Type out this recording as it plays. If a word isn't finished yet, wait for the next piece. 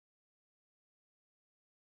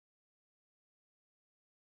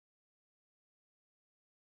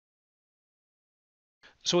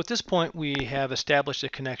So at this point, we have established a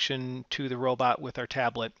connection to the robot with our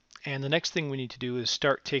tablet. And the next thing we need to do is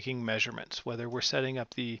start taking measurements, whether we're setting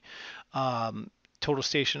up the total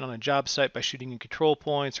station on a job site by shooting in control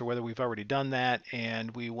points, or whether we've already done that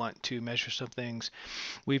and we want to measure some things.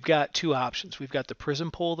 We've got two options. We've got the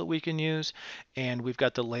prism pole that we can use, and we've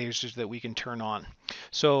got the lasers that we can turn on.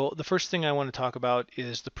 So the first thing I want to talk about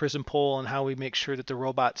is the prism pole and how we make sure that the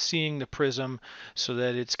robot's seeing the prism so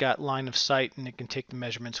that it's got line of sight and it can take the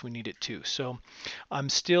measurements we need it to. So I'm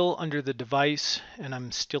still under the device and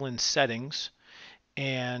I'm still in settings.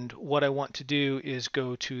 And what I want to do is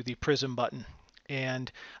go to the prism button.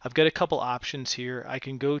 And I've got a couple options here. I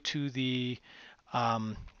can go to the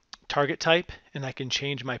target type and I can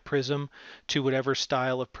change my prism to whatever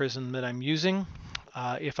style of prism that I'm using.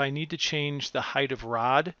 If I need to change the height of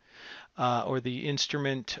rod or the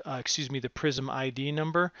instrument, the prism ID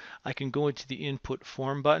number, I can go into the input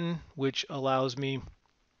form button, which allows me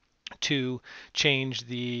to change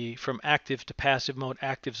from active to passive mode.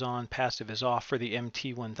 Active's on, passive is off for the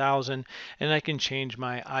MT1000, and I can change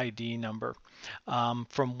my ID number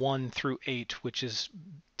from 1 through 8, which is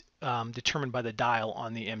determined by the dial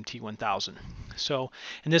on the MT1000. So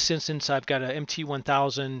in this instance, I've got a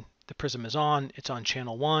MT1000. The prism is on, it's on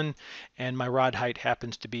channel 1, and my rod height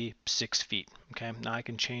happens to be 6 feet. Okay, now I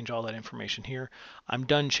can change all that information here. I'm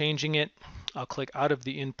done changing it. I'll click out of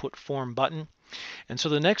the input form button. And so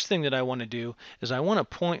the next thing that I want to do is I want to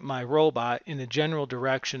point my robot in the general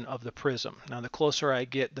direction of the prism. Now the closer I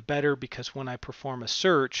get, the better, because when I perform a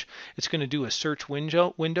search, it's going to do a search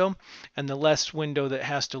window, and the less window that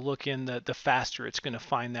has to look in, the faster it's going to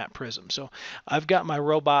find that prism. So I've got my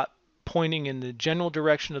robot pointing in the general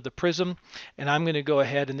direction of the prism, and I'm going to go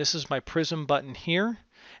ahead, and this is my prism button here,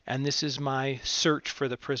 and this is my search for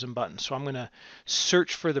the prism button. So I'm going to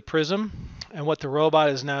search for the prism, and what the robot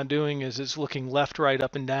is now doing is it's looking left, right,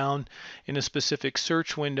 up, and down in a specific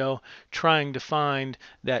search window, trying to find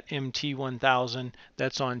that MT1000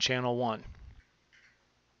 that's on channel 1.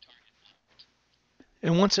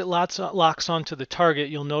 And once it locks onto the target,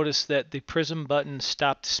 you'll notice that the prism button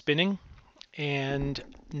stopped spinning. And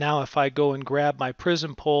now if I go and grab my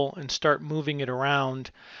prism pole and start moving it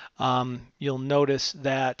around, you'll notice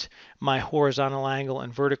that my horizontal angle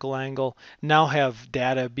and vertical angle now have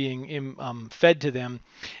data being fed to them.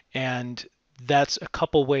 And that's a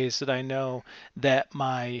couple ways that I know that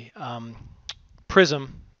my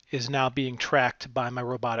prism is now being tracked by my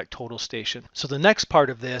robotic total station. So the next part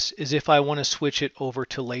of this is if I want to switch it over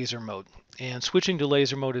to laser mode. And switching to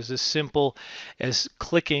laser mode is as simple as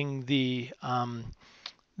clicking the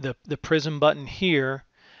prism button here,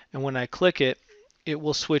 and when I click it, it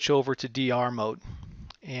will switch over to DR mode.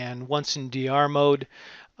 And once in DR mode,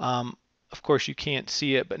 of course you can't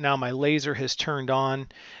see it, but now my laser has turned on,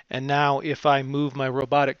 and now if I move my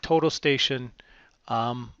robotic total station,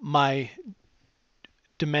 my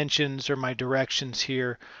dimensions or my directions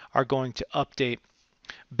here are going to update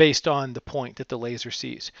based on the point that the laser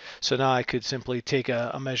sees. So now I could simply take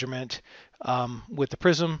a measurement with the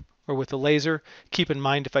prism or with the laser. Keep in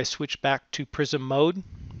mind, if I switch back to prism mode,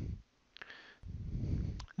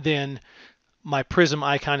 then my prism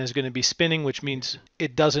icon is going to be spinning, which means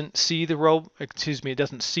it doesn't see it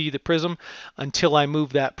doesn't see the prism until I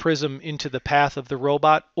move that prism into the path of the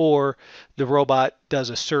robot, or the robot does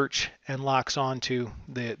a search and locks onto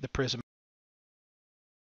the prism.